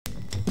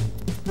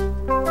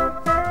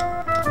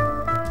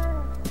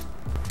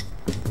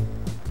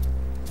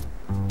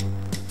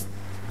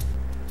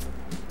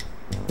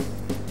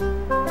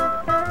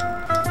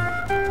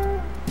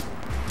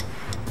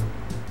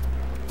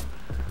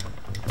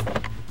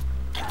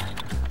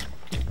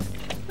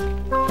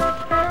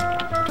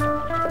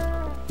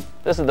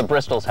This is the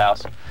Bristol's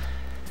house.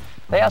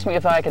 They asked me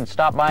if I could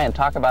stop by and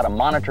talk about a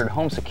monitored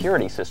home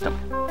security system.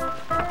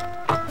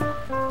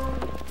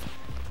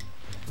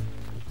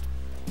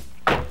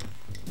 But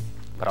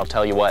I'll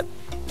tell you what,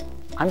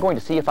 I'm going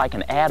to see if I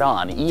can add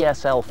on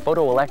ESL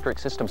photoelectric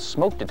system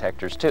smoke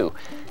detectors too,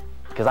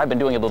 because I've been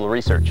doing a little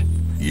research.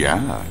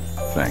 Yeah,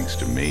 thanks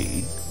to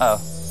me.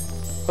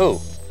 Who?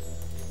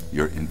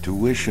 Your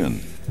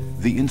intuition.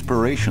 The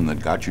inspiration that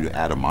got you to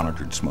add a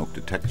monitored smoke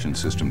detection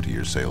system to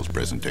your sales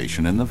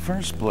presentation in the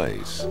first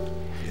place.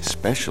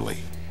 Especially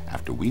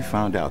after we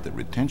found out that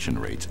retention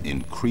rates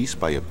increase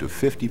by up to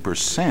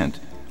 50%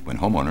 when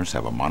homeowners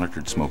have a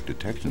monitored smoke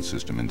detection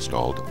system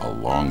installed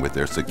along with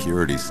their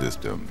security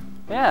system.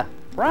 Yeah,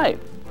 right.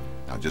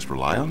 Now just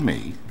rely on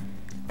me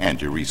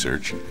and your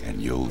research and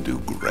you'll do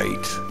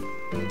great.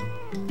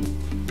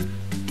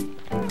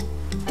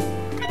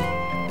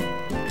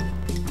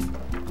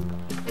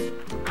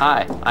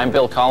 Hi, I'm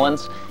Bill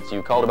Collins. So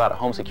you called about a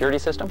home security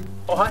system?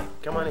 Oh, hi.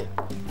 Come on in.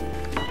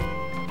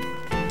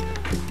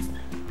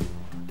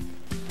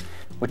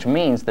 Which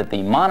means that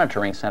the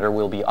monitoring center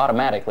will be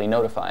automatically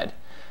notified.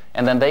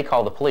 And then they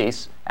call the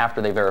police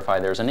after they verify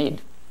there's a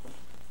need.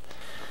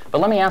 But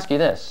let me ask you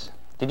this.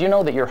 Did you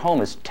know that your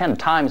home is 10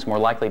 times more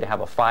likely to have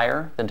a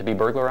fire than to be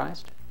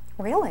burglarized?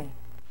 Really?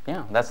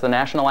 Yeah, that's the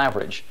national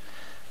average.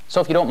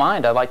 So if you don't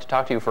mind, I'd like to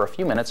talk to you for a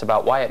few minutes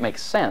about why it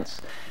makes sense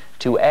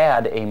to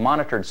add a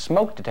monitored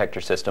smoke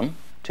detector system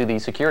to the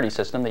security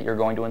system that you're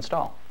going to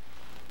install.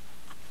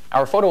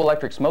 Our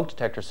photoelectric smoke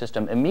detector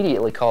system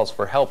immediately calls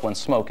for help when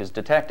smoke is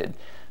detected,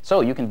 so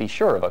you can be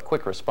sure of a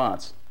quick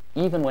response,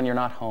 even when you're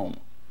not home.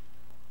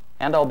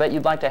 And I'll bet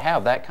you'd like to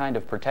have that kind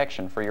of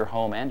protection for your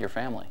home and your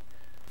family.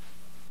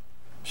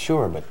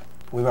 Sure, but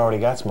we've already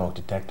got smoke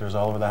detectors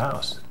all over the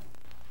house.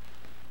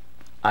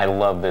 I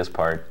love this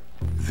part.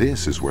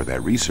 This is where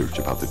that research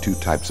about the two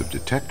types of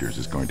detectors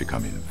is going to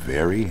come in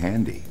very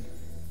handy.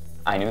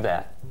 I knew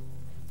that.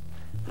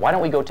 Why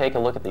don't we go take a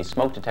look at these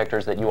smoke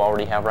detectors that you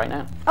already have right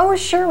now? Oh,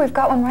 sure. We've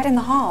got one right in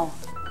the hall.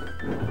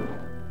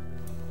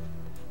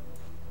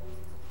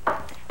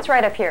 It's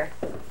right up here.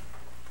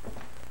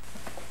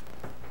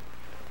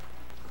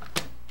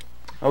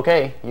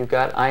 Okay, you've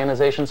got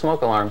ionization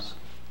smoke alarms.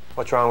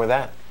 What's wrong with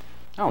that?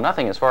 Oh,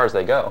 nothing as far as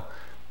they go.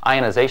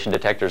 Ionization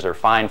detectors are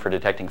fine for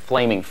detecting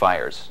flaming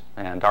fires,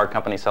 and our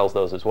company sells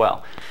those as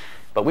well.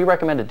 But we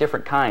recommend a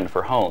different kind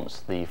for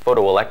homes, the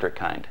photoelectric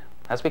kind.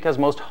 That's because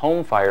most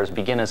home fires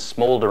begin as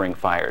smoldering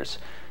fires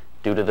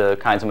due to the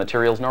kinds of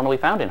materials normally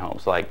found in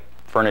homes, like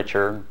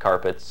furniture,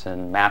 carpets,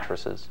 and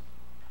mattresses.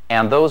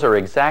 And those are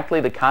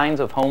exactly the kinds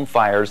of home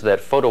fires that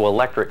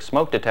photoelectric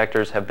smoke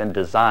detectors have been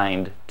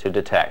designed to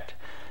detect.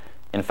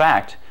 In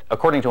fact,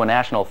 according to a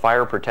National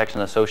Fire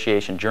Protection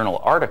Association journal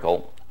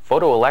article,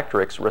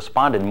 photoelectrics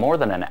responded more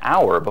than an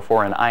hour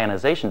before an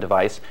ionization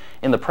device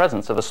in the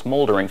presence of a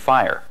smoldering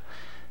fire.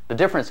 The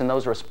difference in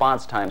those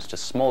response times to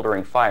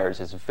smoldering fires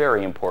is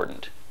very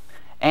important.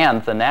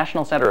 And the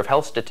National Center of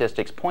Health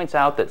Statistics points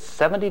out that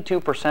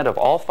 72% of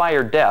all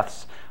fire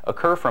deaths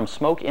occur from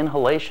smoke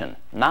inhalation,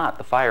 not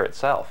the fire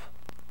itself.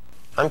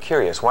 I'm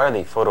curious, why are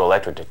the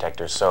photoelectric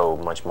detectors so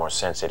much more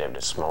sensitive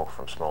to smoke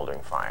from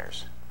smoldering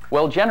fires?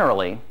 Well,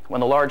 generally,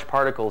 when the large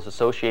particles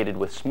associated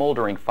with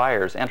smoldering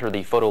fires enter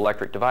the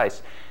photoelectric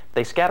device,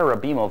 they scatter a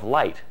beam of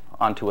light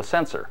onto a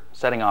sensor,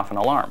 setting off an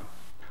alarm.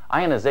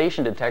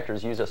 Ionization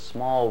detectors use a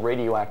small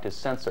radioactive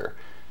sensor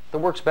that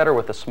works better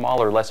with the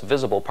smaller, less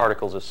visible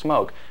particles of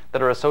smoke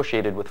that are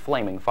associated with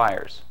flaming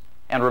fires.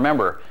 And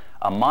remember,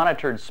 a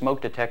monitored smoke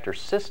detector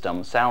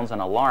system sounds an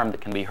alarm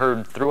that can be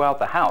heard throughout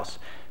the house,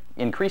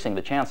 increasing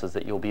the chances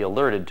that you'll be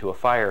alerted to a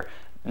fire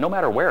no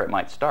matter where it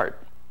might start.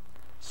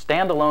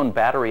 Standalone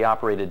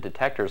battery-operated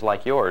detectors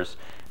like yours,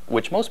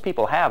 which most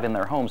people have in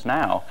their homes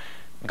now,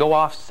 go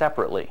off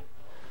separately.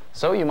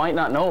 So you might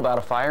not know about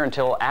a fire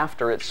until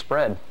after it's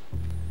spread.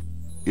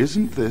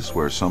 Isn't this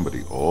where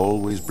somebody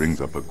always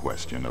brings up a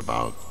question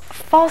about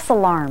False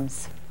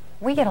alarms.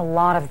 We get a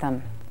lot of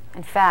them.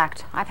 In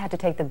fact, I've had to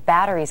take the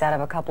batteries out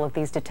of a couple of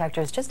these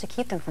detectors just to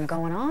keep them from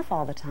going off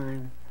all the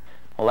time.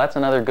 Well, that's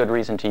another good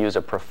reason to use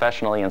a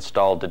professionally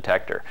installed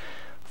detector.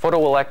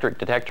 Photoelectric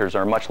detectors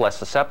are much less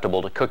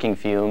susceptible to cooking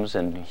fumes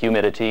and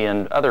humidity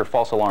and other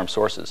false alarm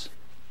sources.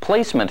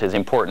 Placement is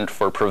important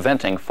for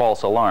preventing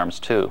false alarms,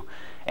 too,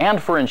 and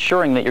for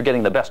ensuring that you're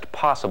getting the best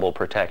possible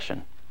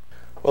protection.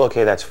 Well,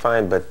 okay, that's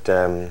fine, but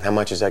how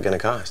much is that going to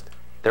cost?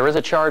 There is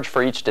a charge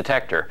for each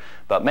detector,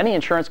 but many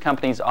insurance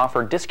companies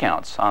offer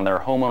discounts on their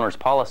homeowners'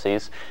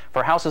 policies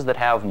for houses that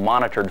have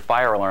monitored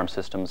fire alarm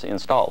systems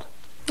installed.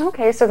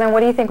 Okay, so then what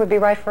do you think would be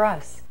right for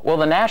us? Well,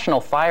 the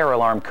National Fire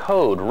Alarm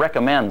Code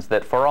recommends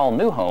that for all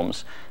new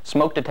homes,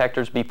 smoke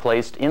detectors be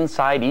placed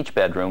inside each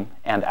bedroom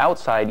and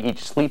outside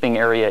each sleeping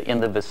area in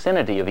the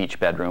vicinity of each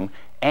bedroom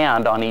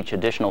and on each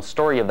additional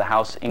story of the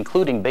house,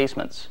 including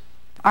basements.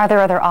 Are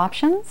there other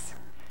options?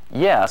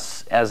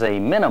 Yes, as a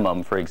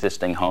minimum for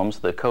existing homes,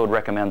 the code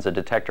recommends a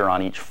detector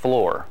on each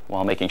floor,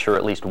 while making sure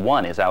at least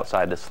one is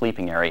outside the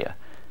sleeping area.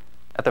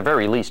 At the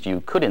very least,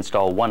 you could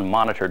install one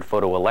monitored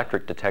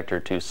photoelectric detector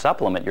to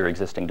supplement your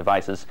existing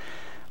devices,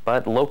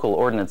 but local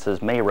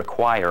ordinances may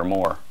require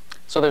more.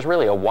 So there's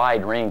really a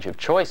wide range of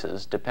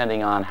choices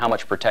depending on how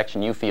much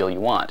protection you feel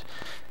you want.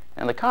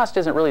 And the cost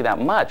isn't really that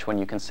much when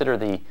you consider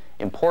the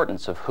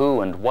importance of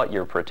who and what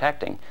you're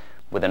protecting,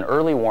 with an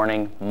early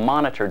warning,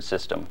 monitored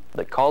system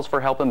that calls for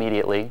help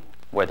immediately,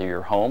 whether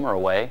you're home or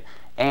away,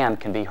 and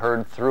can be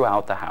heard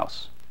throughout the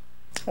house.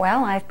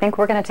 Well, I think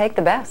we're going to take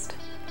the best.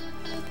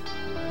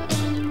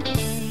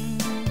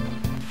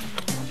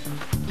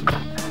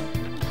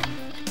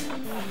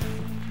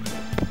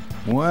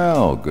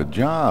 Well, good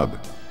job.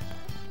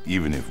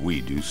 Even if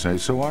we do say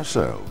so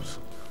ourselves.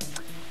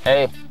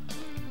 Hey,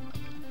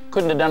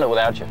 couldn't have done it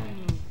without you.